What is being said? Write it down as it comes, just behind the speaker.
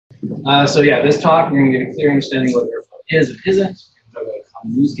So yeah, this talk, we're going to get a clear understanding of what Airflow is and isn't. We're going to talk about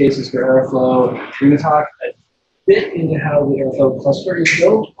common use cases for Airflow. We're going to talk a bit into how the Airflow cluster is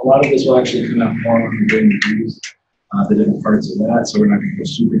built. A lot of this will actually come out more when we're doing reviews, the different parts of that, so we're not going to go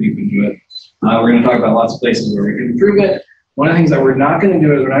super deep into it. We're going to talk about lots of places where we can improve it. One of the things that we're not going to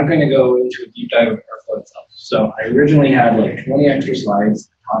do is we're not going to go into a deep dive of Airflow itself. So I originally had like 20 extra slides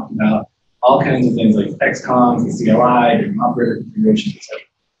that talked about all kinds of things like XCOM, CLI, and operator configurations, etc.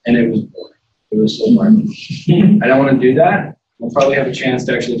 And it was boring. It was so boring. I don't want to do that. We'll probably have a chance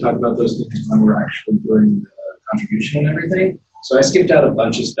to actually talk about those things when we're actually doing the contribution and everything. So I skipped out a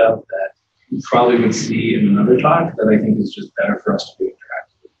bunch of stuff that you probably would see in another talk that I think is just better for us to do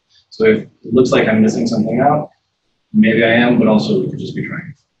interactively. So if it looks like I'm missing something out, maybe I am, but also we could just be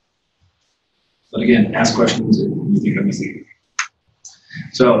trying. But again, ask questions if you think I'm missing anything.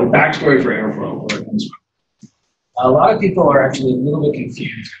 So the backstory for Airflow, where it comes from. A lot of people are actually a little bit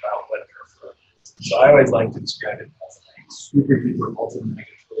confused about what Airflow is. So I always like to describe it as like super duper ultra mega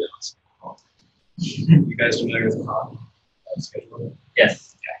trillion. You guys familiar with cron? Scheduler?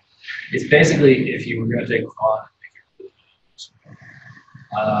 Yes. Okay. It's basically if you were going to take cron and make it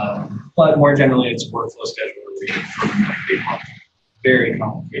but more generally, it's a workflow scheduler where you program like big, very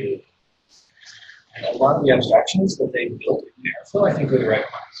complicated. And a lot of the abstractions that they built in Airflow, I think, are the right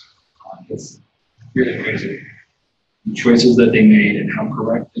ones. It's really crazy. The choices that they made and how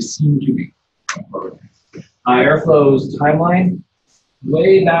correct they seem to be. Airflow's timeline,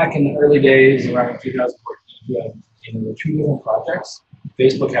 way back in the early days, around 2014, 2015, there were two different projects.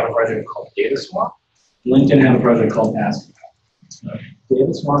 Facebook had a project called Data Swarm. LinkedIn had a project called Ask.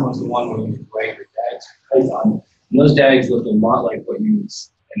 Data Swarm was the one where you could write your DAGs in Python, and those DAGs looked a lot like what you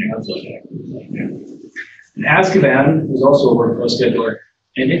use in Airflow. And Azkaban was also a workflow scheduler,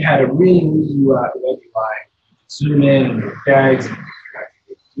 and it had a really neat UI. You could zoom in and make DAGs and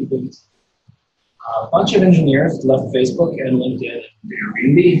do things. A bunch of engineers left Facebook and LinkedIn and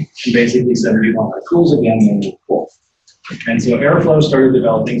Airbnb and basically said, we want our tools again, and we're cool. And so Airflow started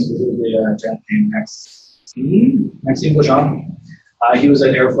developing, specifically a gentleman named Maxime Beauchamp. He was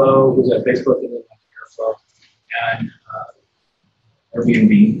at Airflow, he was at Facebook, and then Airflow, and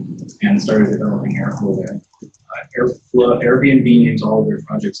Airbnb, and started developing Airflow there. Airbnb names all of their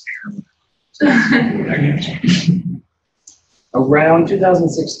projects Air. Around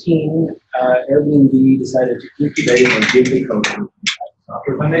 2016, Airbnb decided to incubate and give the code to the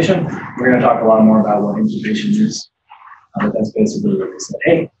Software Foundation. We're going to talk a lot more about what incubation is. But that's basically what they said.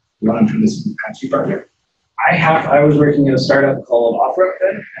 Hey, we want to do this Apache project. I was working at a startup called Opera,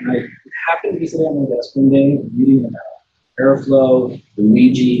 and I happened to be sitting on my desk one day reading about Airflow,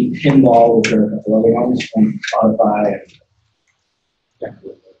 Luigi, Pinball, which are a couple other ones from Spotify.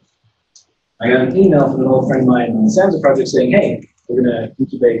 I got an email from an old friend of mine on the Samza project saying, hey, we're going to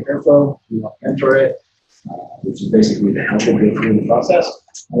incubate Airflow, we want to mentor it, which is basically to help it go through the process.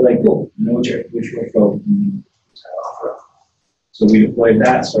 I was like, cool, you know which Airflow you offer. So we deployed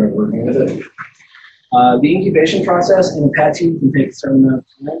that, started working with it. The incubation process in Apache can take a certain amount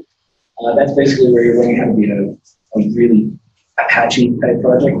of time. That's basically where you're learning how to be a really Apache type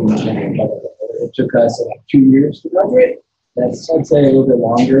project. It took us about 2 years to graduate. That's, I'd say, a little bit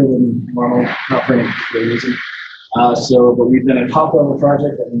longer than normal, not for any particular reason. But we've done a top-level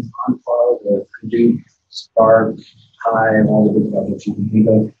project that is on par with Hadoop, Spark, Hive, all the big projects you can think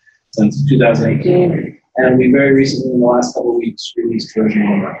of since 2018. And we very recently, in the last couple of weeks, released version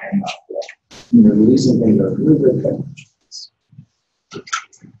 1 and we're releasing things that are really good.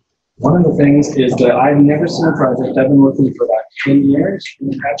 One of the things is that I've never seen a project, I've been working for about 10 years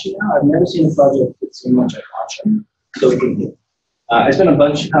in Apache now, I've never seen a project with so much adoption so quickly. I spent a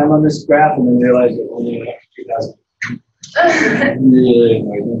bunch of time on this graph and then realized it only went up to 2000. Really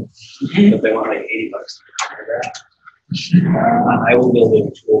annoyed me. But they want like $80 to the graph. I will build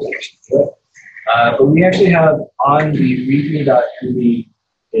a tool to actually do it. But we actually have on the readme.md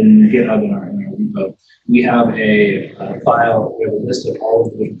in GitHub in our repo, we have a file, we have a list of all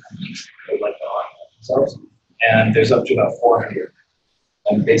of the different companies that would like to automate themselves. And there's up to about 400.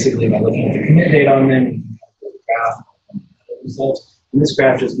 And basically, by looking at the commit date on them, you can build a graph and the results. And this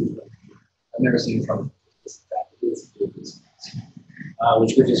graph just gives you, I've never seen from this,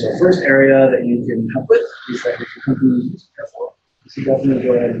 which gives us our first area that you can help with. Is that if your company is careful, you should definitely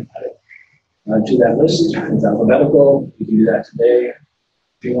go ahead and add it to that list. It's alphabetical. You can do that today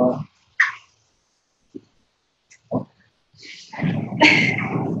if you want.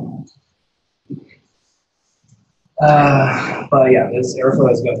 But yeah, this Airflow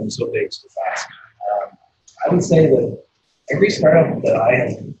has gotten so big so fast. I would say that every startup that I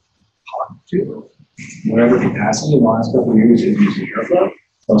have talked to, whatever capacity in the last couple of years is using Airflow.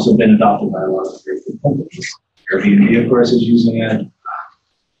 It's also been adopted by a lot of very good companies. Airbnb, of course, is using it.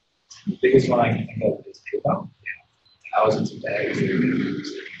 The biggest one I can think of is PayPal. Thousands of bags that are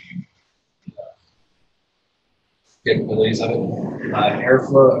used. Capabilities of it.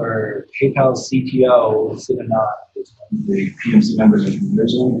 Airflow or PayPal CTO, Siddhanath, is one of the PMC members of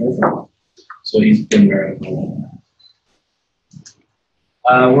Airflow. So he's been very involved.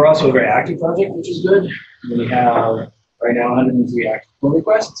 We're also a very active project, which is good. We have right now 103 active pull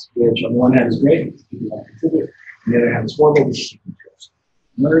requests, which on the one hand is great because people want to contribute. On the other hand, it's horrible because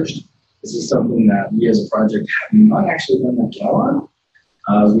merged. This is something that we as a project have not actually done that well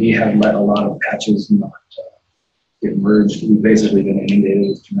on. We have let a lot of patches not get merged. We've basically been inundated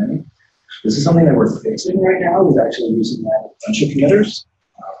with too many. This is something that we're fixing right now. We've actually recently added a bunch of committers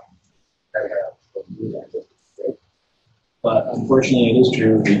that have. But unfortunately, it is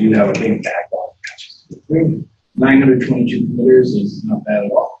true. We do have a big backlog of patches to go through. 922 committers is not bad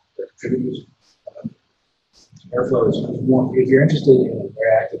at all. They're contributors. Airflow is one. If you're interested in a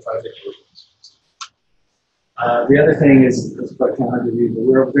very active project, the other thing is, it's quite kind of hard to read, but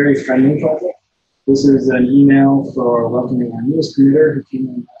we're a very friendly project. This is an email for welcoming our newest committer who came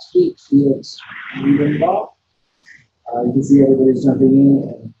in last week, Felix Bob. You can see everybody's jumping in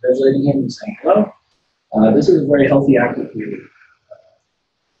and congratulating him and saying hello. This is a very healthy, active community.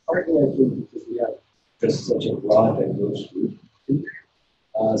 Partly, I think, because we have just such a broad, diverse group.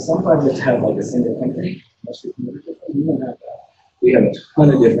 Some projects have like a single company. Most of the we don't have that. We have a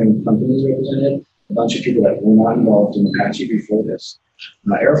ton of different companies represented, a bunch of people that were not involved in Apache before this.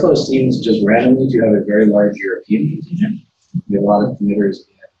 Airflow seems just randomly to have a very large European contingent. We have a lot of committers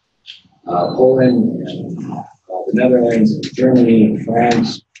in Poland, the Netherlands, Germany,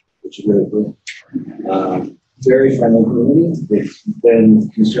 France, which is really cool. Very friendly community. They've been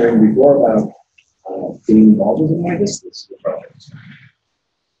concerned before about getting involved with something like this. This is the project.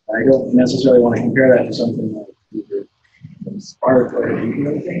 I don't necessarily want to compare that to something like either Spark or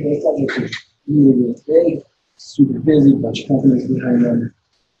anything. Those projects are really, really big, super busy, bunch of companies behind them.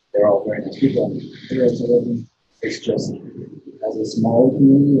 They're all very nice people. It's just as a small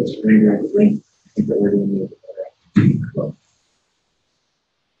community, it's very, very different. I think that we're doing a little bit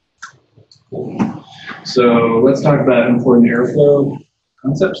better. So let's talk about important Airflow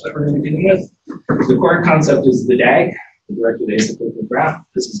concepts that we're going to be dealing with. The core concept is the DAG, the directed acyclical graph.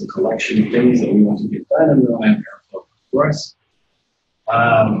 This is a collection of things that we want to get done, and we want to have Airflow for us.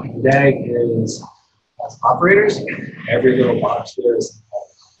 DAG has operators. Every little box there is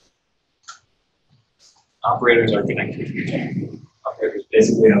operators are connected to each other. Operators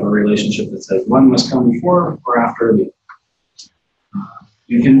basically have a relationship that says one must come before or after the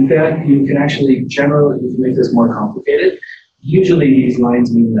You can actually generally, you can make this more complicated. Usually these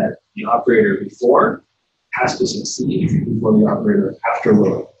lines mean that the operator before has to succeed before the operator after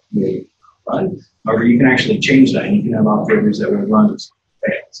will run. However, you can actually change that, and you can have operators that will run if something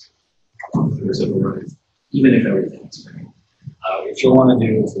fails. Even if everything is failed. If you want to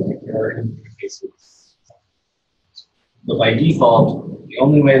do is like error interfaces. But by default, the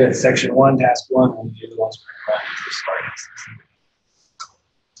only way that section 1, task 1, will be the ones we're going to run is to start.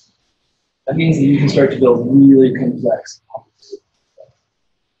 That means that you can start to build really complex.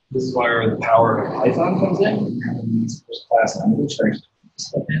 This is where the power of Python comes in. It's first class language to actually put this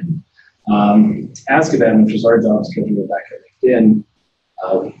stuff in. Azkaban, which is our job schedule back at LinkedIn,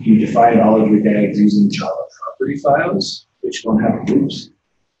 you define all of your DAGs using Java property files, which don't have loops.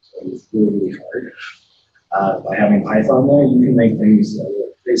 So it's really, really hard. By having Python there, you can make things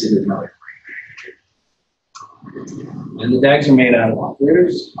basically not. And the DAGs are made out of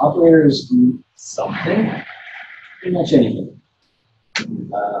operators. Operators do something, pretty much anything.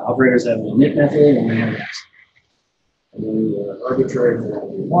 Operators have an init method and they have an and then arbitrary for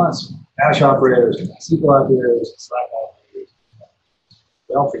whatever you want. So hash operators, SQL operators, Slack operators.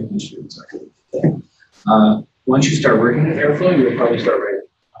 They all pretty much do exactly the same thing. Once you start working with Airflow, you'll probably start writing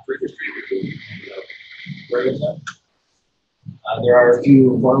operators pretty quickly. There are a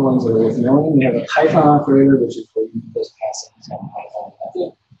few important ones that are worth knowing. We have a Python operator, which is where you can just pass in some Python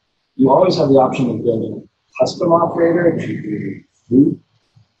method. You always have the option of building a custom operator to do food.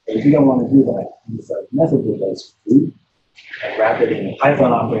 But if you don't want to do that, you start a method that does food and wrap it in a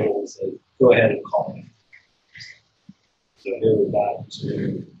Python operator and say, go ahead and call me. So here we've got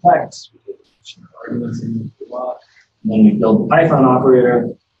text, we put arguments in the block, and then we build the Python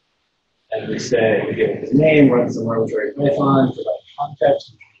operator. And we say, we give it his name, run some arbitrary Python, provide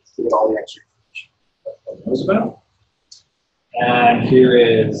context, we get all the extra information that it knows about. And here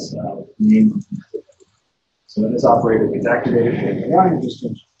is the name of the method. So when this operator gets activated, when you run, you just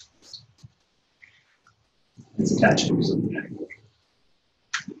change it. It's attached to something.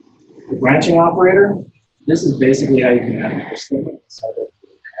 The branching operator, this is basically how you can have this thing inside of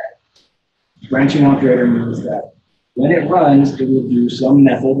the branching operator means that when it runs, it will do some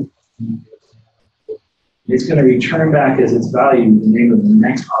method. It's going to return back as its value the name of the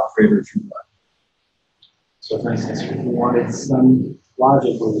next operator to run. So for instance, if we wanted some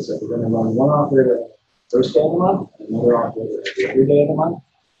logic where we said we're going to run one operator the first day of the month and another operator every day of the month,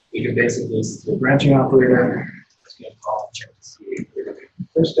 we could basically, the branching operator is going to call and check to see if we're going to do the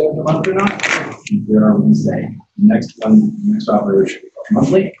first day of the month or not. And there are we say the next operator should be called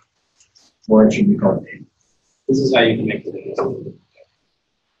monthly, or it should be called daily. This is how you can make the data.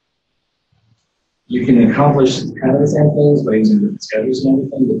 You can accomplish kind of the same things by using different schedules and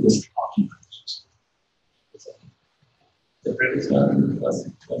everything, but this often just the previous one was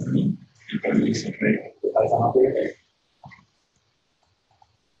me. You can use it with Python operator.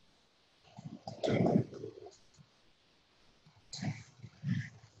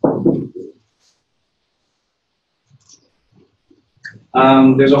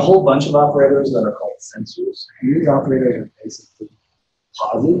 There's a whole bunch of operators that are called sensors. And these operators are basically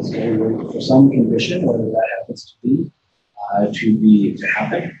pauses for some condition, whether that happens to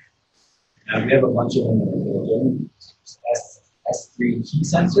happen. We have a bunch of them that are built in. S3 key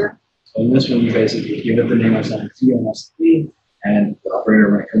sensor. So in this one, you basically give it the name of some key and S3, and the operator,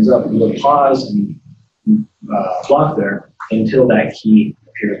 when it comes up, will pause and block there until that key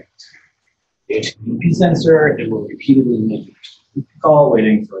appears. The HTTP sensor, it will repeatedly make a HTTP call,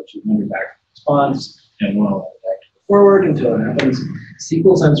 waiting for a 200 back response, and will allow it back to go forward until it happens.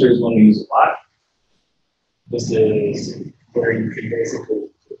 SQL sensor is one we use a lot. This is where you can basically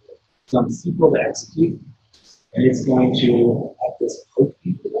put some SQL to execute, and it's going to have this poke.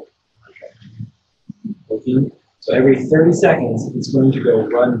 So every 30 seconds, it's going to go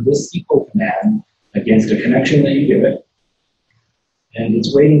run this SQL command against a connection that you give it. And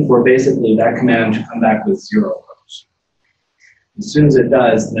it's waiting for basically that command to come back with 0 rows. As soon as it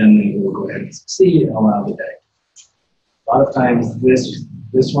does, then it will go ahead and succeed and allow the day. A lot of times, this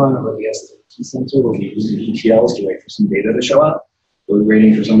one or the S3 sensor will be using ETLs to wait for some data to show up. We're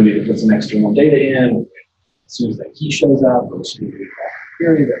waiting for somebody to put some external data in. As soon as that key shows up, we'll see the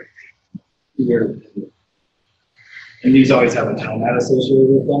query that and these always have a timeout associated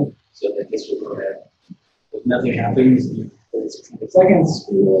with them, so that this will go ahead. If nothing happens in 60 seconds,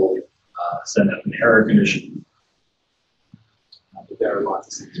 we will send out an error condition. But there are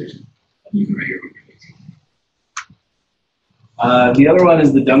lots of sensors, and you can write your own. The other one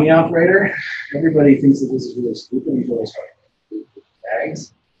is the dummy operator. Everybody thinks that this is really stupid until they start with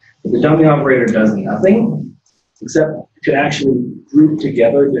tags. But the dummy operator does nothing except to actually group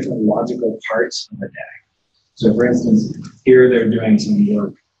together different logical parts of a tag. So for instance, here they're doing some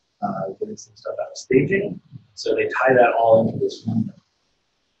work, getting some stuff out of staging. So they tie that all into this one thing.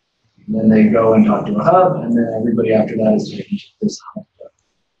 And then they go and talk to a hub, and then everybody after that is taking this hub.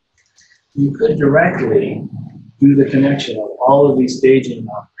 You could directly do the connection of all of these staging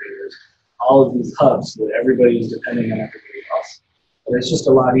operators, all of these hubs, so that everybody is depending on everybody else. But it's just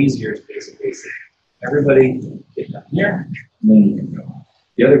a lot easier to basically say, everybody get down here, and then you can go.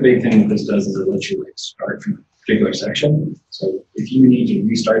 The other big thing that this does is it lets you start from a particular section. So if you need to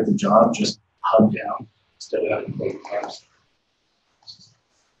restart the job, just hub down instead of having to play tabs.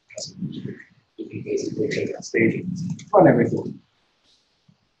 You can basically take that staging and run everything.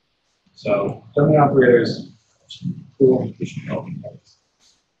 So dummy operators, cool.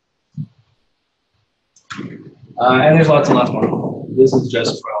 And there's lots and lots more. This is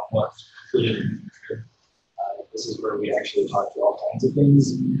just from what's included in here. This is where we actually talk to all kinds of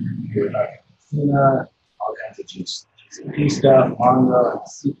things. We're talking Athena, all kinds of GCP stuff, Mongo,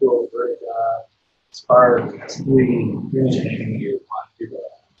 SQL, Vertica, Spark, S3, pretty much anything you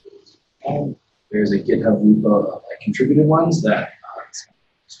want. There's a GitHub repo of contributed ones that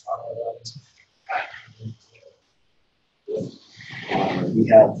we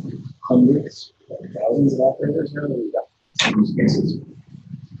have hundreds, thousands of operators here that we've got some use cases.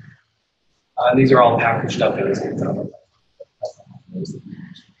 These are all packaged up in this GitHub.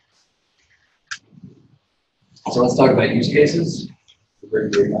 So let's talk about use cases.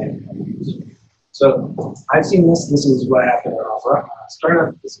 So I've seen this. This is what happened in our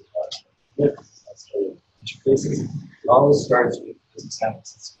startup. This is what I started interfaces. It always starts with business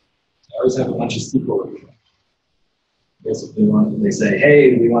analysis. I always have a bunch of SQL. Basically, they say,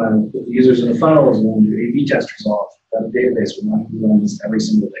 hey, we want to put the users in the funnels. We want to do A/B test results. We've got a database. We want to run this every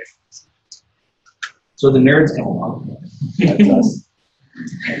single day. So the nerds come along. That's us.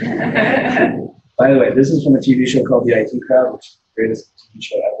 By the way, this is from a TV show called The IT Crowd, which is the greatest TV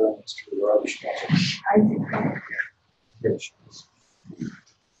show ever in the history of the world. You should watch it.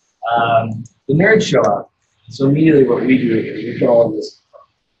 The nerds show up. So immediately what we do is we put all of this.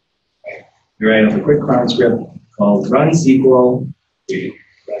 We write up a quick cron script called run SQL. We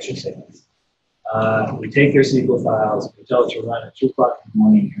take their SQL files, we tell it to run at 2 o'clock in the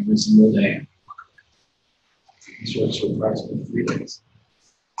morning every single day. This works for approximately 3 days.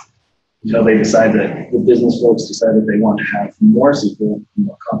 Until they decide that the business folks decide that they want to have more SQL and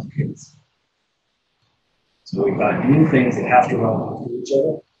more complicated. So we've got new things that have to run through each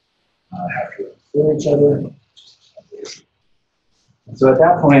other, have to run for each other. And so at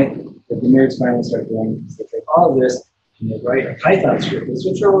that point, what the nerds finally start doing is they take all of this and they write a Python script. They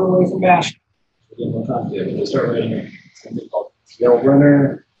switch over away from Bash. They get more complicated. They start writing something called ETL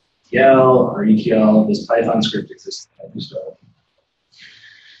runner, ETL, or ETL. This Python script exists at every start.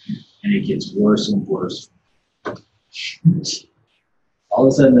 And it gets worse and worse. All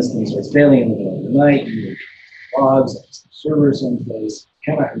of a sudden, this thing starts failing in the middle of the night. You get logs, some server someplace,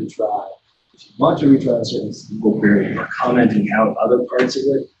 cannot retry. If you want to retry a certain SQL query or commenting out other parts of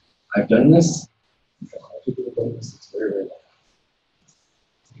it, I've done this. It's very, very bad.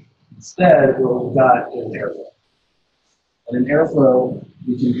 Instead, what we've got is Airflow. And in Airflow,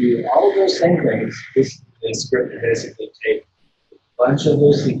 we can do all of those same things. This script can basically take a bunch of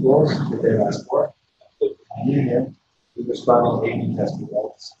those SQLs that they've asked for, put them in here, we respond on A/B test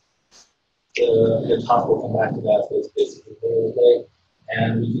results. The top will come back to that, so it's basically very big.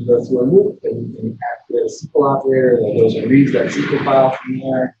 And we can go through a loop, and we can activate a SQL operator that goes and reads that SQL file from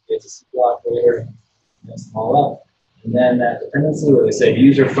there, gets a SQL operator, and mess them all up. And then that dependency where they say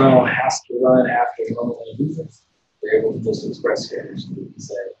user funnel has to run after normal users, they're able to just express here. So we can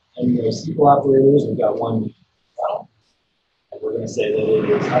say, in those SQL operators, we've got one funnel, and we're going to say that it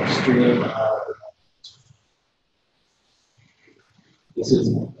is upstream of. This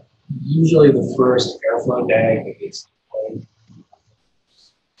is usually the first Airflow DAG that gets deployed.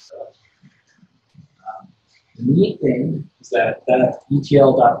 The neat thing is that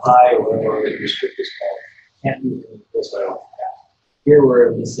ETL.py or whatever your script is called can't be this way off the bat. Here we're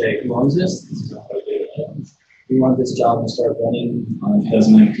going to say, who owns this? This is not how data ends. We want this job to start running on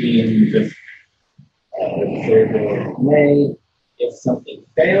 2019, the 3rd of May. If something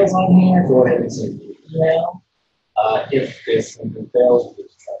fails on here, go ahead and send me an email. If this something fails, we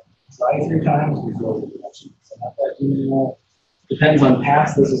just try 3 times before we actually send out that email. Depends on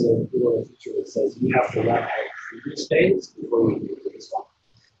paths. This is a little feature that says you have to run out previous days before we do this one.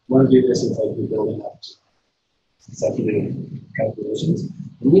 You want to do this, it's like you're building up consecutive calculations.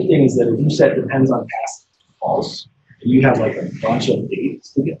 The neat thing is that if you set depends on past false, and you have like a bunch of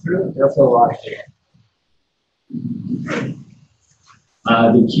dates to get through, Airflow locks it in.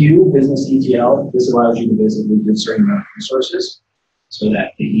 The Q, business ETL, this allows you to basically give certain amount of resources so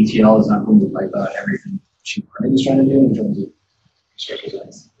that the ETL is not going to wipe out everything machine learning is trying to do in terms of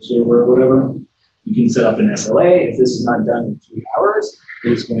resources server or whatever. You can set up an SLA. If this is not done in 3 hours,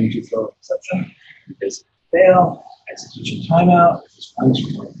 it's going to throw an exception. Because fail, execution timeout. If this runs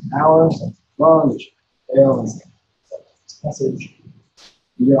for an hour, something wrong, it should fail and send this message.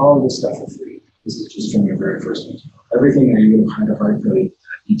 You get all of this stuff for free. This is just from your very first ETL. Everything that you would kind of hard code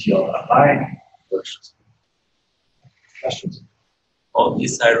ETL.py works. Questions? All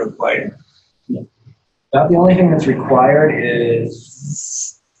these are required. Yeah. About the only thing that's required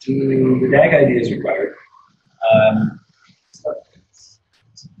is the DAG ID is required.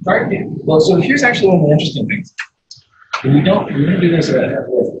 Well, so here's actually one of the interesting things. And you don't do this at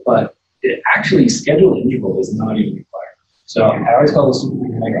Lift, but it actually scheduled interval is not even required. So I always call this super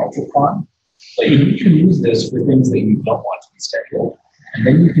mega ultra cron. But you can use this for things that you don't want to be scheduled, and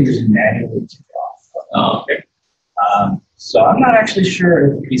then you can just manually kick it off. Oh, okay. So I'm not actually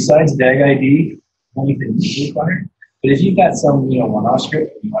sure if besides DAG ID, anything is required. But if you've got some, one-off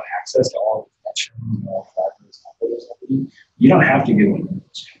script and you want access to all the connections, all the you don't have to give one.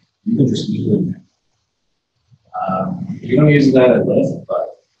 You can just use it. You don't use that at Lyft,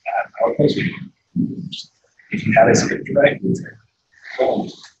 but at our place, if you had a script directly,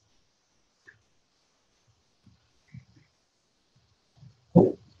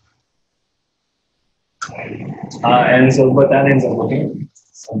 and so what that ends up looking,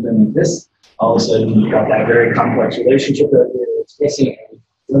 something like this. All of a sudden, you've got that very complex relationship that we're expressing.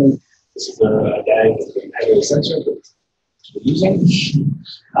 This is a DAG that's been heavily censored, but we're using.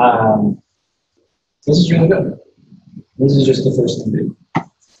 This is really good. This is just the first thing.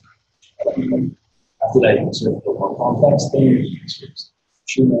 After that, you can sort of build more complex things,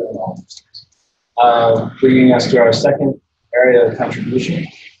 and all those things. Bringing us to our second area of contribution.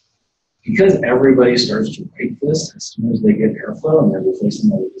 Because everybody starts to write this as soon as they get Airflow and they're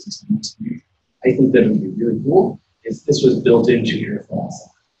replacing other business units, I think that it would be really cool if this was built into Airflow.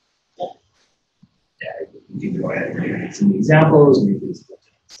 You can go ahead and create some examples. Maybe it's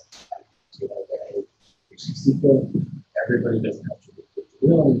everybody doesn't have to do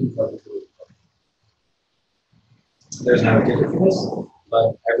it. There's no ticket for this,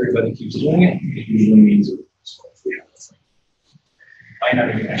 but everybody keeps doing it. It usually means we have this thing. Might not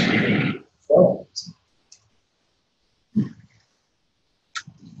even actually be flow.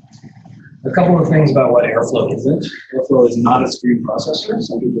 A couple of things about what Airflow isn't. Airflow is not a stream processor.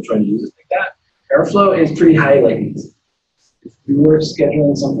 Some people try to use it like that. Airflow is pretty high latency. If you were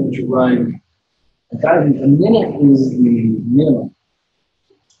scheduling something to run, about a minute is the minimum.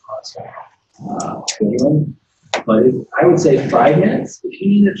 Scheduling. But I would say 5 minutes. If you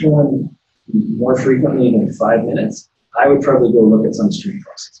need it to run more frequently than 5 minutes, I would probably go look at some stream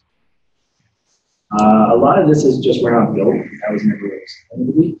processing. A lot of this is just we're not built. That was never what it was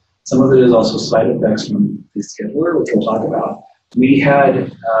intended to be. Some of it is also side effects from the scheduler, which we'll talk about. We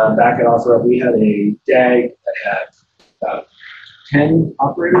had, back at OfferUp, we had a DAG that had about 10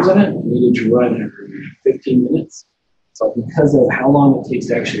 operators in it. We needed to run every 15 minutes. So because of how long it takes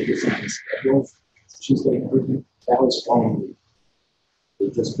to actually get something scheduled, that was falling.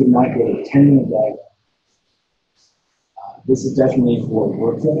 It just could not get a 10-minute DAG. This is definitely for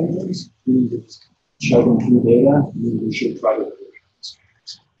workflow engines. You need to just shove them through data. You should probably do it.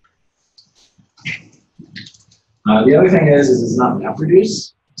 The other thing is it's not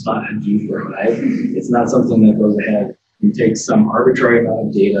MapReduce. It's not a G405. It's not something that goes ahead and takes some arbitrary amount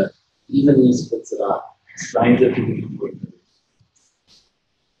of data, evenly splits it up, scientifically important.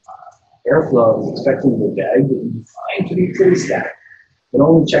 Airflow is expecting the DAG that you find to be pretty static. It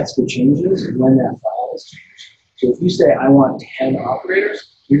only checks for changes when that file is changed. So if you say, I want 10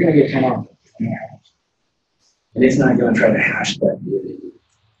 operators, you're going to get 10 operators. And it's not going to try to hash that data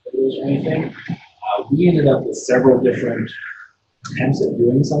or anything. We ended up with several different attempts at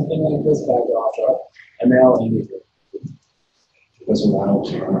doing something like this back at OfferUp, and they all ended it. It was a while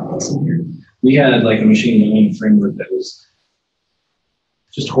to run this in here. We had like a machine learning framework that was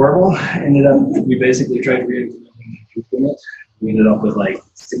just horrible. We basically tried to re-implement it. We ended up with like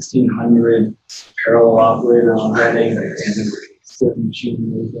 1,600 parallel operators running, and certain machine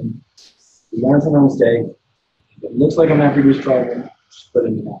learning. We learned from our mistake. It looks like a MapReduce problem, just put it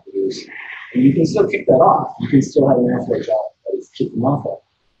in MapReduce. And you can still kick that off. You can still have an Airflow job that is kicking off that.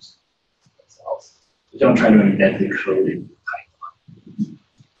 So don't try to embed the code in Python.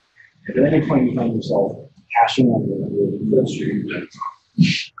 If at any point you find yourself hashing on your input stream,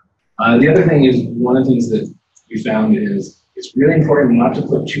 the other thing is, one of the things that we found is it's really important not to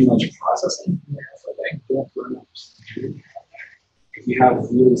put too much processing in the Airflow bank. Don't burn up. If you have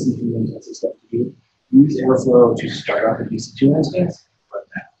really CPU-intensive stuff to do, use Airflow to start off a DC2 instance.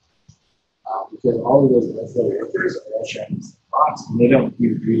 Because all of those Airflow workers are all sharing this box, and they don't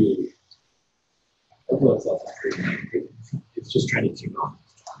really. Airflow itself is great. It's just trying to keep off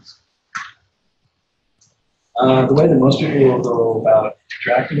these jobs. The way that most people will go about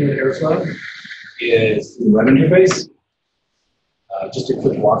interacting with Airflow is through the web interface. Just a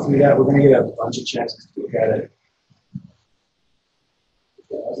quick walk through that. We're going to get a bunch of chances to look at it.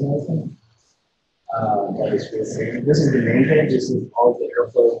 This is the main page. This is all of the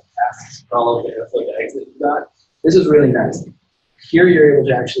Airflow tasks, all of the Airflow DAGs that you've got. This is really nice. Here you're able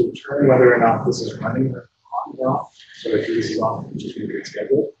to actually turn whether or not this is running or on or off. So if this is off, which is going to be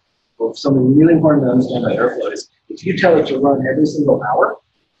scheduled. Well, something really important to understand about Airflow is if you tell it to run every single hour,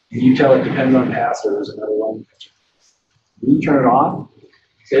 and you tell it depends on past or there's another one, when you turn it off,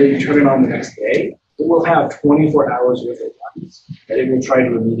 say you turn it on the next day, it will have 24 hours worth of runs that it will try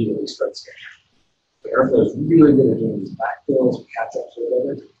to immediately start scheduling. Airflow is really good at doing these backfills or catch-ups or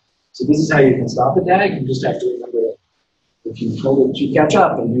whatever. So this is how you can stop a DAG. You just have to remember that if you told it to catch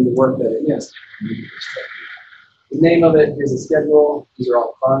up and do the work that it missed, the name of it is a schedule. These are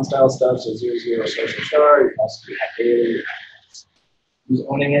all cron style stuff, so 00 social star. You can also do that daily. Who's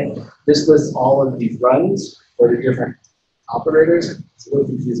owning it? This lists all of the runs for the different operators. It's a little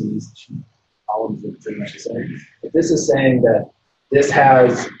confusing. All of them pretty much the same. But this is saying that this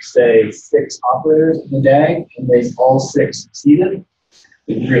has, say, 6 operators in the DAG, and they all 6 succeeded.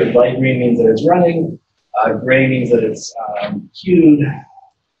 The light green means that it's running. Gray means that it's queued.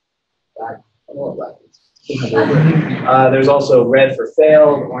 Black, I don't know what black is. There's also red for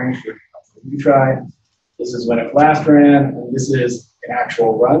failed, orange for retry. This is when it last ran, and this is an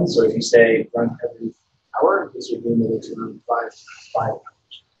actual run. So if you say run every hour, this would mean that it's run 5 hours.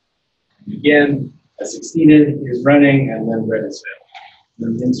 And again, as succeeded is running, and then red is failed.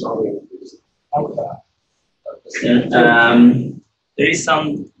 There is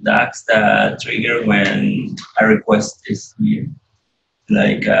some DAGs that trigger when a request is made,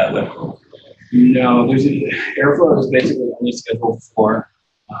 like webhook. No, Airflow is basically only scheduled for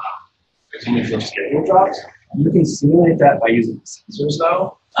schedule drops. You can simulate that by using sensors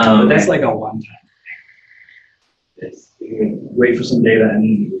though. But that's like a one-time thing. You can wait for some data and then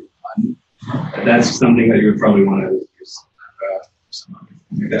you run. But that's something that you would probably want to use something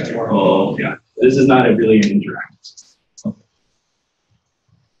like that tomorrow. Oh, yeah. This is not really an interactive system.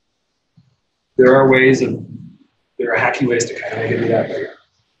 There are hacky ways to kind of make it do that.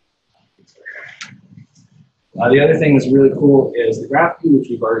 The other thing that's really cool is the graph view, which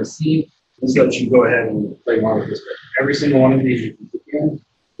we've already seen. This lets you go ahead and play more with this. Every single one of these you can click in.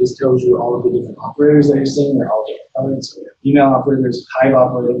 This tells you all of the different operators that you're seeing. They're all different colors. So we have email operators, Hive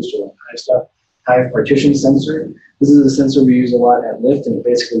operators, showing Hive stuff. Hive partition sensor. This is a sensor we use a lot at Lyft, and it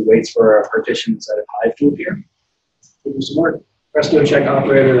basically waits for a partition inside of Hive to appear. Give you some work. Presto check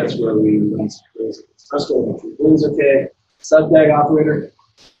operator, that's where we run some queries against Presto, if your query is okay. Subdag operator.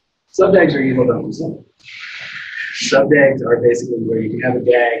 Subdags are evil, don't use them. Subdags are basically where you can have a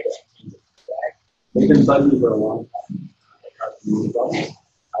DAG that contains a DAG. They've been buggy for a long time.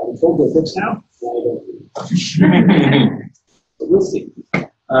 I'm told they're fixed now. So we'll see.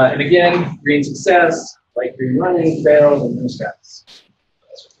 And again, green success, light green running, fails, and no status.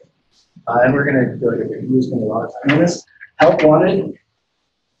 And we're going to go ahead and spend a lot of time on this. Help wanted.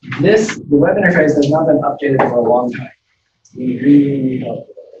 The web interface has not been updated for a long time. We really need help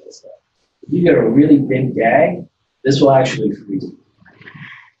with all this stuff. If you get a really big DAG, this will actually freeze it.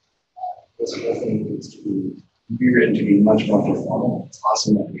 This whole thing needs to be rewritten to be much more performant. It's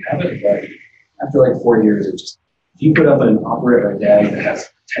awesome that we have it, but after like 4 years, it just, if you put up an operator, a DAG that has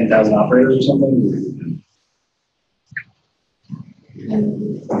 10,000 operators or something,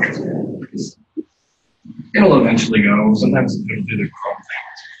 it'll eventually go. Sometimes it'll do the Chrome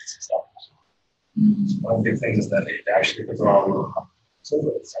thing. One of the big things is that it actually puts it all over itself.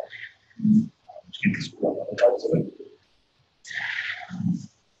 Which can screw up other parts of it.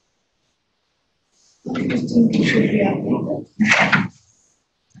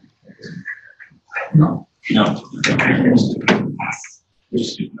 No.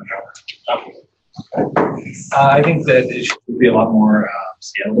 I think that it should be a lot more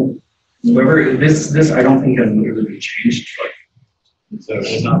scalable. However, this I don't think has really been changed. So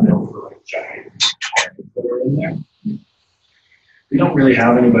it's not built for like giant that are in there. We don't really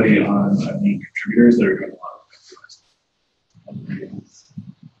have anybody on the contributors that are doing a lot of web.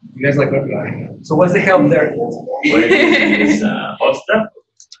 You guys like web UI? So what's the help there? What's that?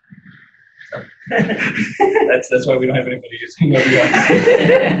 That's why we don't have anybody using web UI.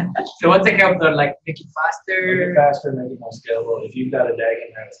 So what's the help there? Like make it faster? Make it faster, make it more scalable. If you've got a DAG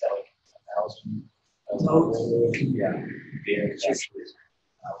in there, it's got like 1,000. Yeah, it's actually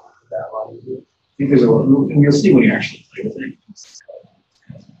that a lot easier. I think there's a lot, and you'll see when you actually play with it.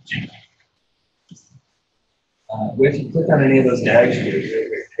 If you click on any of those DAGs, you get a really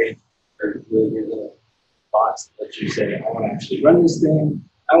great page or really good little box that lets you say, I want to actually run this thing.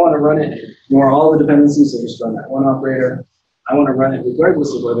 I want to run it, ignore all the dependencies, so just run that one operator. I want to run it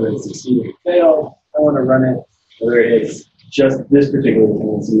regardless of whether it's succeeded or failed. I want to run it whether it's just this particular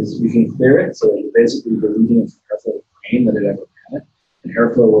dependencies. You can clear it so that you're basically deleting it from Airflow brain that it ever ran it. And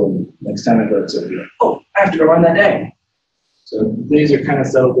Airflow will, next time it looks, it'll be like, oh, I have to go run that DAG. So these are kind of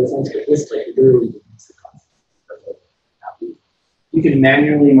subtle differences, but this like literally defeats the concept. You can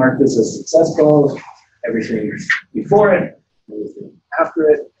manually mark this as successful, everything before it, everything after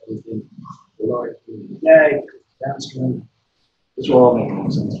it, everything below it, DAG, downstream. This will all make more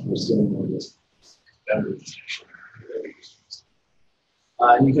sense. We're still more of this better distinction.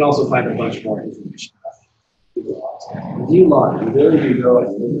 And you can also find a bunch more information about the logs. The view log, the ability to go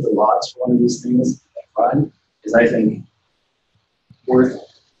and look at the logs for one of these things that run is, I think, worth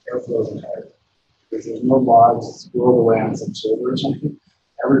Airflow's entire. Because there's no logs squirreled away on some server or something.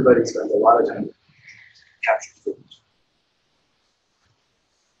 Everybody spends a lot of time capturing footage.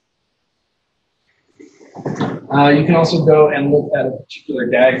 You can also go and look at a particular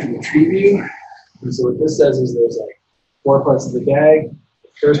DAG from the tree view. And so what this says is there's like 4 parts of the DAG. The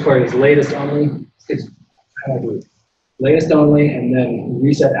first part is latest only. It's latest only, and then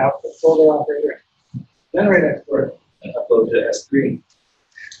reset output folder operator. Generate export and upload to S3.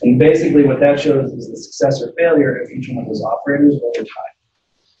 And basically what that shows is the success or failure of each one of those operators over time.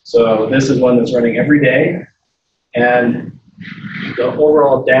 So this is one that's running every day, and the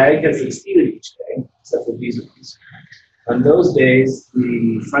overall DAG has exceeded each day, except for these ones. On those days,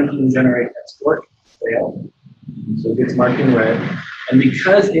 the front-end generate export failed, so it gets marked in red. And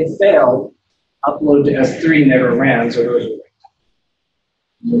because it failed, upload to S3 never ran, so those are red.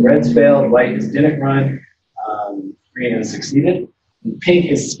 So red's failed, white is didn't run, green has succeeded. And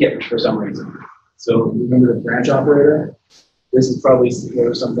pink is skipped for some reason. So remember the branch operator? This is probably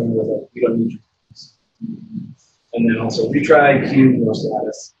something with a, we don't need to use. And then also retry, queue, no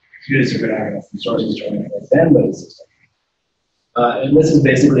status. Queues are going to have enough resources to run it right then, but it's just and this is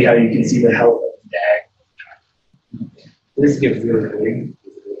basically how you can see the health of the DAG. This gets really big.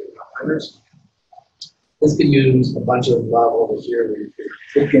 Operators. This can use a bunch of love over here where you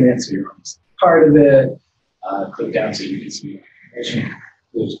click in it so you're on part of it. Click down so you can see information.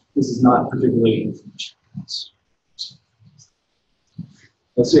 This is not particularly information.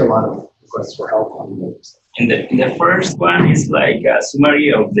 You'll see a lot of requests for help on those. In the first one is like a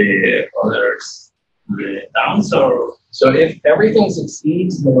summary of the others, the downs, or so if everything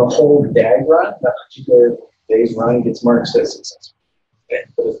succeeds, then the whole DAG run, that particular day's run, gets marked as successful. Okay.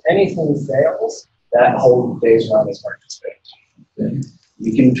 But if anything fails, that whole day's run is marked as failed. Okay.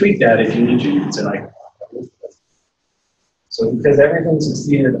 You can tweak that if you need to. You can say like, so because everything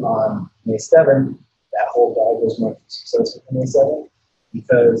succeeded on May 7th, that whole DAG was marked as successful on May 7th.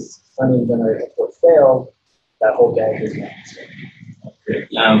 Because funding generated report failed, that whole DAG is marked as failed.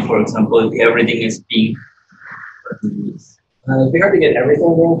 for example, if everything is pink. It's be hard to get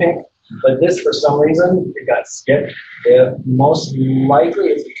everything being pink, but this, for some reason, it got skipped. Most likely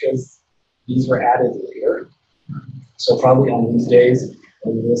it's because these were added later. So probably on these days,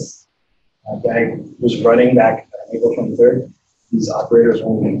 when this DAG was running back April 23rd, these operators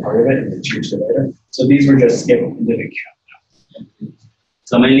weren't even part of it, and they changed it later. So these were just skipped and didn't count.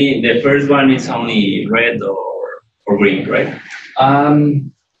 So mainly the first one is only red or green, right?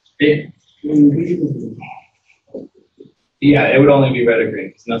 Yeah, it would only be red or green.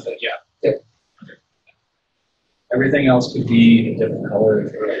 It's nothing. Yeah. Yep. Everything else could be a different color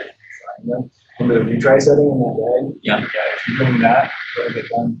if you're trying them. Remember the retry setting in that DAG? Yeah. Yeah. If you're doing that, it'll get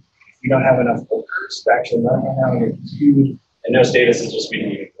done. If you don't have enough workers to actually run right now, it's huge. And no status is just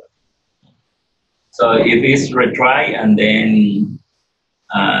being used. So if it's retry and then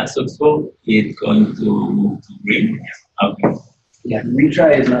successful, it's going to green. Okay. Yeah,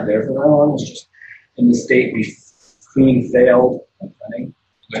 retry is not there for that long. It's just in the state between failed and running.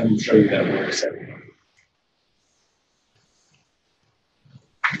 Let me show you that in a second.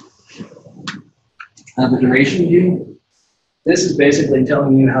 The duration view. This is basically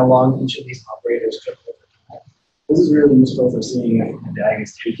telling you how long each of these operators took over time. This is really useful for seeing if the DAG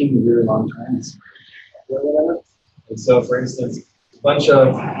is taking a really long time. Or whatever. And so, for instance, a bunch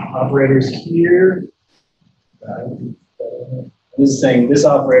of operators here. This is saying this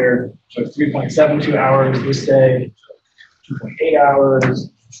operator took 3.72 hours this day, 2.8 hours,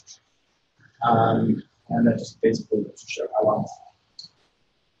 and that just basically goes to show how long.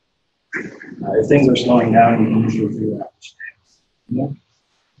 If things are slowing down, you can usually figure out which days.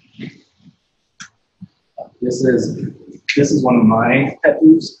 This is one of my pet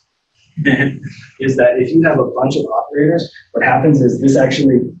peeves. Is that if you have a bunch of operators, what happens is this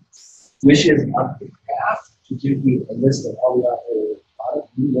actually swishes up the graph to give you a list of all the operators.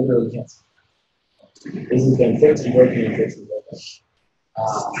 You literally can't see. This has been fixed and broken and fixed and broken. I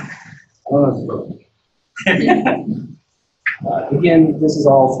don't know if it's broken. Again, this is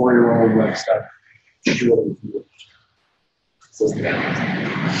all 4-year-old web stuff. The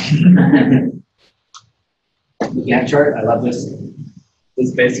Gantt chart, I love this.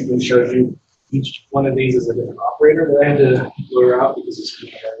 This basically shows you each one of these is a different operator that I had to blur out because it's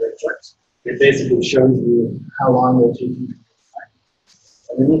red charts. It basically shows you how long they're taking.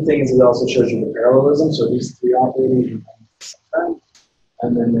 And the neat thing is it also shows you the parallelism. So these three operators are at the same time,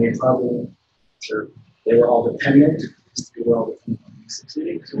 and then they probably, sure, they were all dependent. They were all dependent on these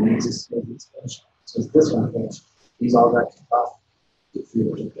succeeding. So when these finished, so this one finished, these all got kicked off. The three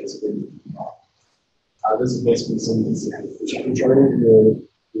were just basically off. This is basically some efficiently charted your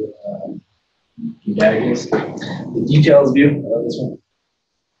DAG is. The details view of this one.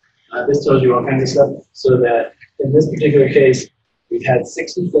 This tells you all kinds of stuff. So that in this particular case, we've had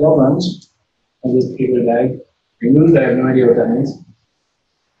 60 failed runs on this particular DAG. Removed, I have no idea what that means.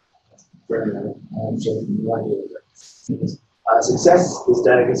 So no idea what that means. Success, this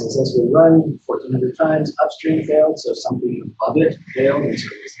DAG is successfully run 1,400 times. Upstream failed, so something above it failed, and so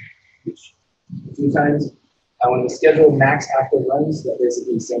it's a few times. When we schedule max active runs, that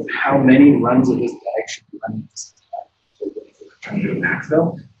basically says how many runs of this DAG should be running at the same time. So if we're trying to do a max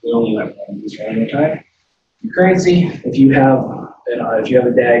fill, we only let one of these run at a time. Concurrency, if you have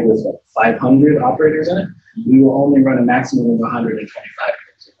a DAG with 500 operators in it, we will only run a maximum of 125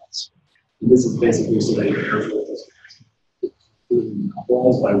 runs. This is basically so that your airflow doesn't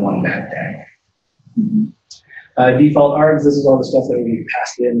by one bad DAG. Default args, this is all the stuff that we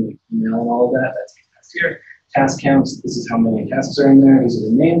passed in, like email and all of that. That's passed here. task counts. This is how many tasks are in there. These are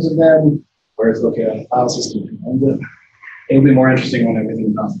the names of them, where it's located on the file system. It'll be more interesting when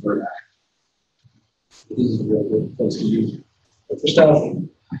everything's not for that. This is a real good place to use for stuff.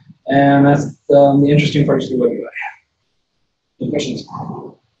 And that's the interesting part of the UI. Any questions?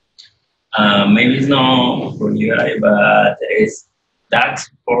 Maybe it's not for UI, but there is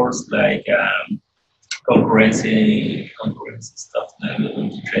task force like concurrency stuff that we're going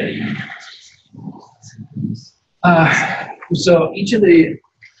to trading. So each of the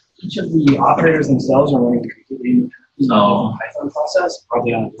operators themselves are running completely independent Python process,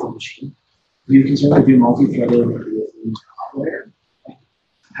 probably on a different machine. You can certainly do multi-threaded with an operator.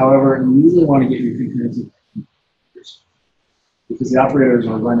 However, you usually want to get your concurrency because the operators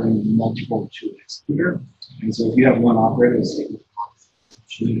are running multiple to an executor. And so if you have one operator, it's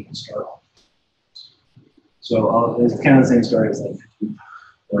you can start off. So it's kind of the same story as like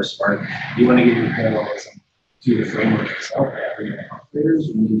or Spark. You want to get your parallelism to the framework itself, having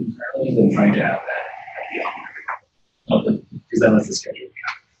operators when you do parallels, and trying to have that at the operator. Because that lets the schedule be on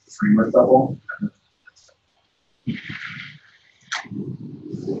the framework level.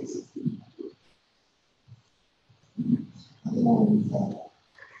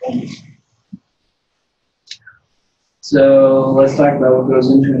 So let's talk about what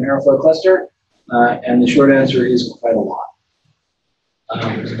goes into an Airflow cluster. And the short answer is quite a lot.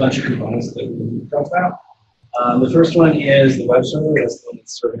 There's a bunch of components that we can talk about. The first one is the web server. That's the one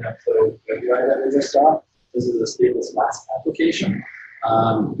that's serving up the web UI that we just saw. This is the stateless last application.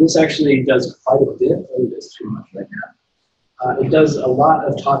 This actually does quite a bit. Oh, it is too much right now. It does a lot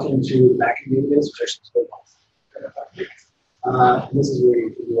of talking to the backend database, which actually is very and this is where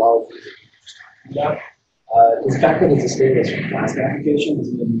you can do all of the things that you just talking about. The fact that it's a stateless last application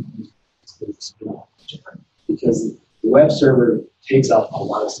doesn't mean it's different because the web server takes up a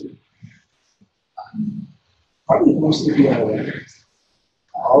lot of stuff. Probably most of the people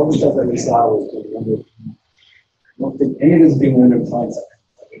all of the stuff that we saw was being rendered. I don't think any of this is being rendered client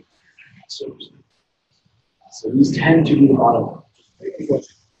side. So these tend to be the bottom line.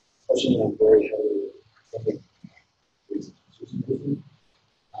 Especially on very heavy.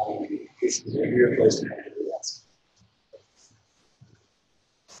 This is a weird place to have to do that.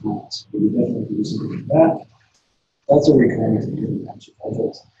 So we definitely do something like that. That's a recurring thing in Apache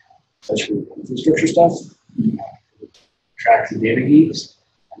projects, especially with infrastructure stuff. Track the data geeks,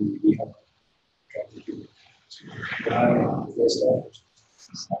 and we have track the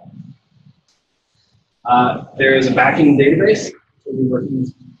there is a backing database. So we're working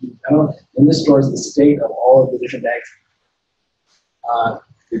with, and this stores the state of all of the different tags.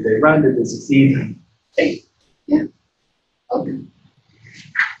 Did they run? Did they succeed? Hey, yeah, okay.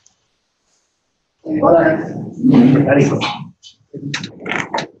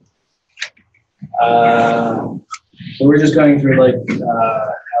 So we're just going through like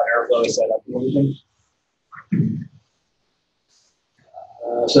how Airflow is set up and everything.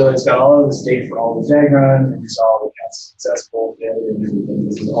 So it's got all of the state for all the tag runs, and we saw all the counts successful, failure, and everything.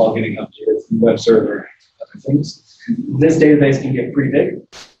 This is all getting updated from the web server and other things. This database can get pretty big.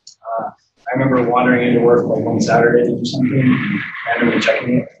 I remember wandering into work like one Saturday to do something, randomly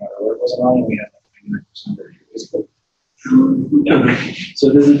checking it, and our work wasn't on, and we had like 99% of our database. So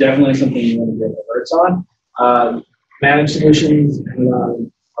this is definitely something you want to get alerts on. Managed solutions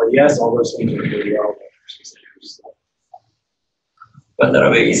and RDS, all those things are really well. But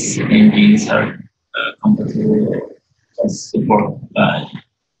database engines are compatible with support by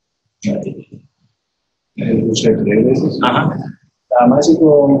which type of databases?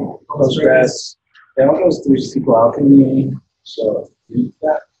 MySQL, Postgres, they all goes through SQL Alchemy, so use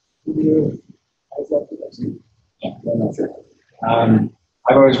that. I'm not sure.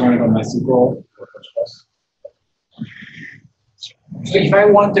 I've always run it on MySQL or Postgres. So if I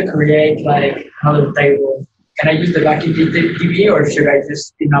want to create like another table, can I use the backing DB or should I just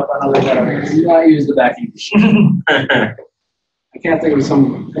spin up another database? Do not use the backing DB. I can't think of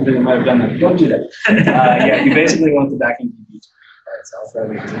some company that might have done that. Don't do that. Yeah, you basically want the backing DB to by itself,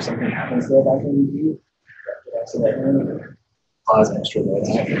 rather because if something happens to the backing DB, you have to accidentally cause an extra load on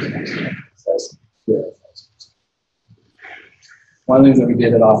it. One of the things that we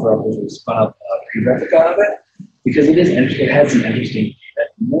did at OfferUp was we spun up a replica of it because it had some interesting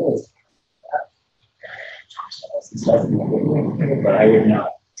data. Stuff, but I would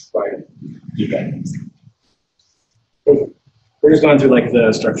not try to do that. We're just going through like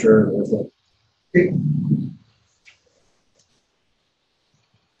the structure of the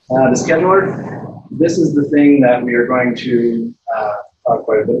scheduler. This is the thing that we are going to talk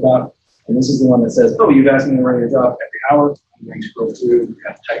quite a bit about. And this is the one that says, oh, you've asked me to run your job every hour. I'm going to go through, you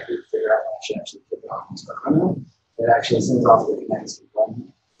have to type it, figure out when I should actually put it off and start running. It actually sends off the commands to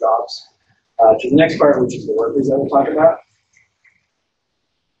run jobs. To the next part, which is the workers that we'll talk about.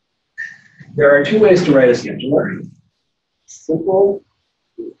 There are two ways to write a scheduler. Simple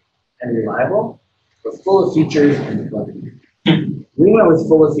and reliable, but full of features and plugins. We went with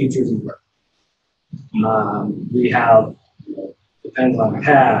full of features and plugins. We have, depends on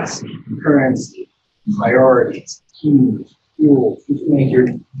tasks, concurrency, priorities, queues, rules. You can make your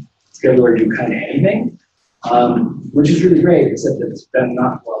scheduler do kind of anything, which is really great, except that it's been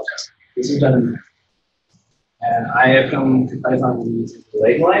not well tested. This is done, and I have come to Python using the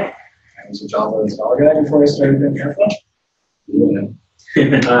late line. I was a Java installer guy before I started doing Airflow.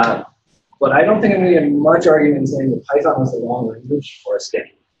 But I don't think I'm going to get much argument in saying that Python was the wrong language for a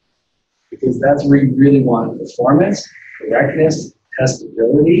scheduler, because that's where you really want performance, correctness,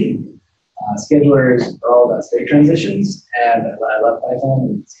 testability. Schedulers are all about state transitions, and I love Python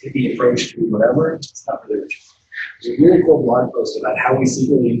and its hippie approach to whatever. It's not really rich. There's a really cool blog post about how we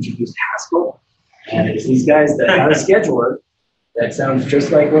secretly introduced Haskell, and it's these guys that had a scheduler that sounds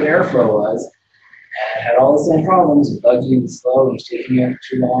just like what Airflow was, and had all the same problems, buggy and slow and taking it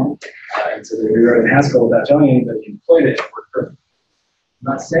too long. And so they rewrote in Haskell without telling anybody, deployed it, and it worked perfect.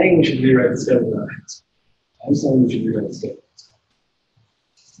 I'm not saying we should rewrite the scheduler on Haskell. I'm saying we should rewrite the scheduler.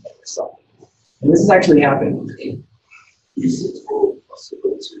 So, and this has actually happened. Is it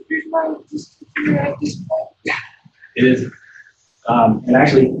possible to rewrite this at this point? Yeah, it is. And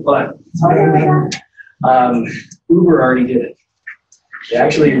actually, but Uber already did it. They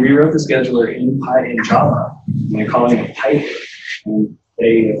actually rewrote the scheduler in Java, and they're calling it Piper. And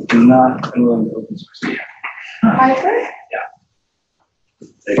they do not been willing to open source it yet. Piper? Yeah.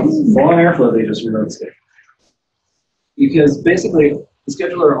 They full on Airflow, they just rewrote the scheduler. Because basically, the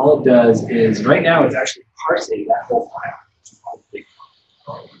scheduler, all it does is, right now, it's actually parsing that whole file.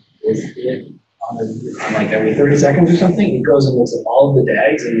 Is it on like every 30 seconds or something, it goes and looks at all of the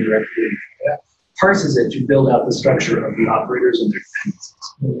DAGs and directly parses it to build out the structure of the operators and their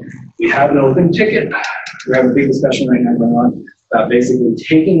dependencies. We have an open ticket. We have a big discussion right now going on about basically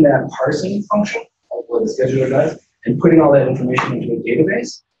taking that parsing function of what the scheduler does and putting all that information into a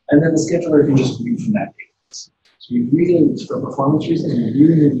database, and then the scheduler can just read from that database. So you really, for performance reasons, you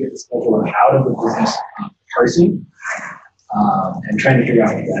really need to get the scheduler out of the business of parsing and trying to figure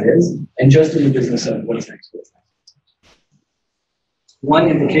out what that is, and just in the business of what's next. One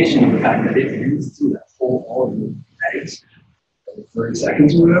implication of the fact that it reads through that whole, all of the tags, 30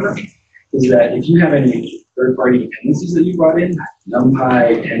 seconds or whatever, is that if you have any third-party dependencies that you brought in,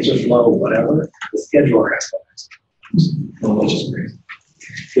 NumPy, TensorFlow, whatever, the scheduler has to, which is crazy.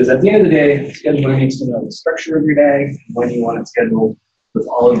 Because at the end of the day, the scheduler needs to know the structure of your DAG and when you want it scheduled with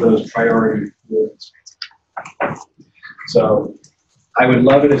all of those priority rules. So I would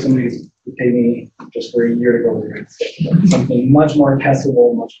love it if somebody would pay me just for a year to go over something much more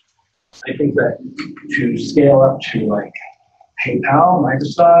testable. I think that to scale up to like PayPal,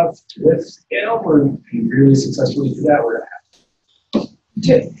 Microsoft, with scale, we're really successfully do that. We're going to have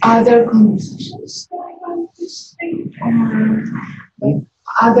Do other conversations going on this thing? Like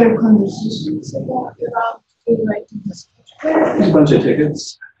other conversations about rewriting the scheduler? there's a bunch of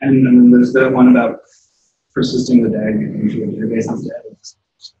tickets, and then there's the one about persisting the DAG into a database instead.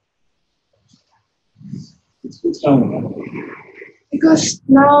 It's fun. Because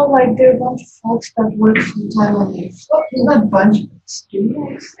now, like, there are a bunch of folks that work full time on Airflow. Not a bunch of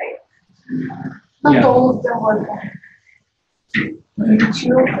students. Not all of them work on it.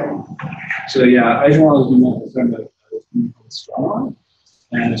 So yeah, I was doing a thing called Astronomer,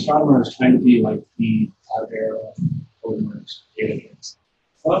 and Astronomer is trying to be like the Cloudera Homeworks database.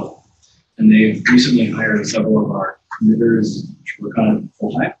 And they've recently hired several of our committers to work on it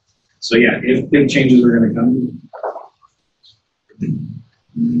full time. So yeah, if big changes are going to come,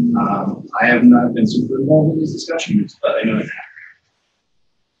 I have not been super involved in these discussions, but I know it's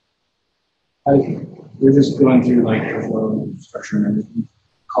happening. We're just going through like Airflow structure and everything.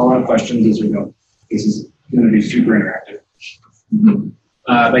 Call out questions as we go. This is going to be super interactive.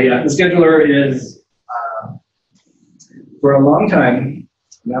 But yeah, the scheduler is, for a long time,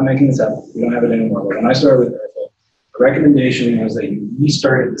 I'm not making this up, we don't have it anymore, but when I started with Airflow, the recommendation was that you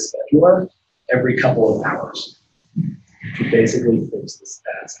restarted the scheduler every couple of hours to basically fix the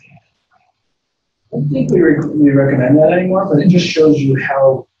stats. I don't think we recommend that anymore, but it just shows you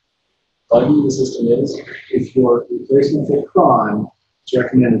how buggy the system is. If your replacement for cron, it's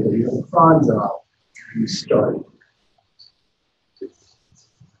recommended that you have a cron job, you start.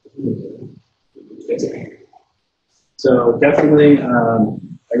 So definitely,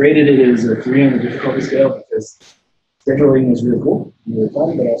 I rated it as a 3 on the difficulty scale because scheduling is really cool, really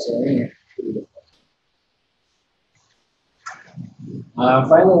fun, but also pretty difficult.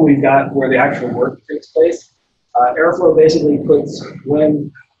 Finally, we've got where the actual work takes place. Airflow basically puts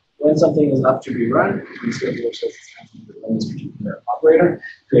when something is up to be run, the scheduler says it's time to run this particular operator,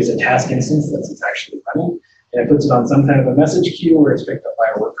 creates a task instance that's actually running, and it puts it on some kind of a message queue where it's picked up by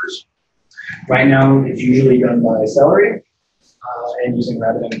our workers. Right now, it's usually done by Celery and using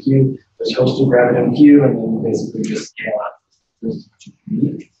RabbitMQ. There's hosted RabbitMQ, and then you basically just scale out what you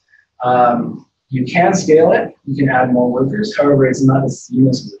need. You can scale it. You can add more workers. However, it's not as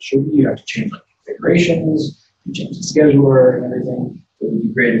seamless as it should be. You have to change like configurations, you change the scheduler and everything. It would be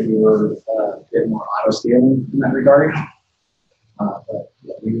great if we were a bit more auto-scaling in that regard. But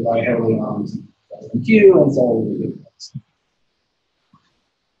yeah, we rely heavily on RabbitMQ, and Celery.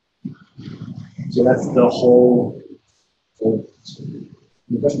 So that's the whole.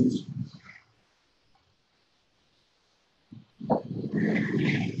 Any questions?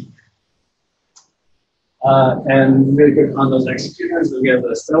 And really quick on those executors, we have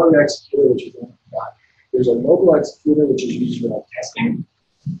the Celery executor, which is there's a local executor, which is used for like testing.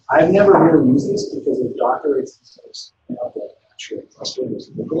 I've never really used this because of Docker, it's the actual cluster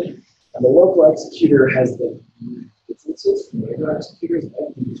locally. And the local executor has the differences from regular executors. I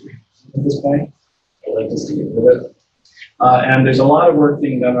don't use at this point. I like just to get rid of it. And there's a lot of work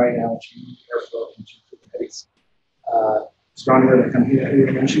being done right now to use Airflow into Kubernetes. Stronger, the company that we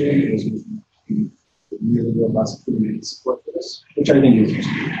were mentioning, is using really robust Kubernetes support for this, which I think is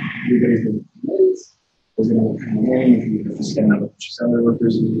useful. Everybody's doing Kubernetes. There's going to look kind of lame if you have to stand up a bunch of Celery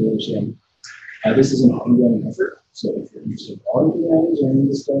workers and do it. This is an ongoing effort, so if you're interested in all of Kubernetes or any of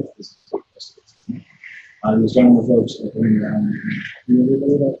this stuff, this is the best of it. There's one of the folks that are going around and talking to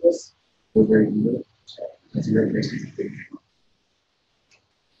everybody about this. We're very good. So that's a great place to be.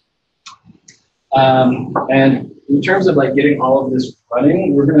 And in terms of like getting all of this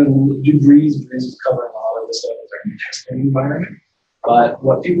running, we're going to do Breeze. Breeze is covering a lot of this stuff as our new testing environment. But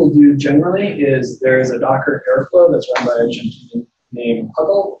what people do generally is there is a Docker Airflow that's run by a gentleman named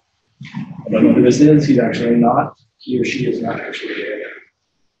Jakob. I don't know who this is. He's actually not. He or she is not actually a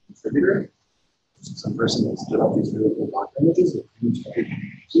contributor. Some person that's developed these really cool Docker images that huge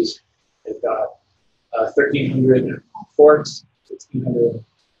images. They've got 1,300 forks, 1,600,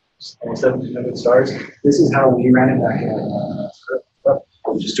 almost 1,700 stars. This is how we ran it back in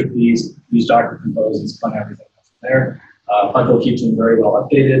we just took these Docker compose and spun everything up from there. Puckle keeps them very well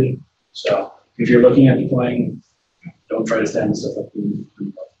updated. So if you're looking at deploying, don't try to stand stuff up.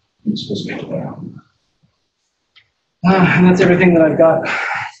 It's supposed to be deployed. And that's everything that I've got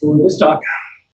for this talk.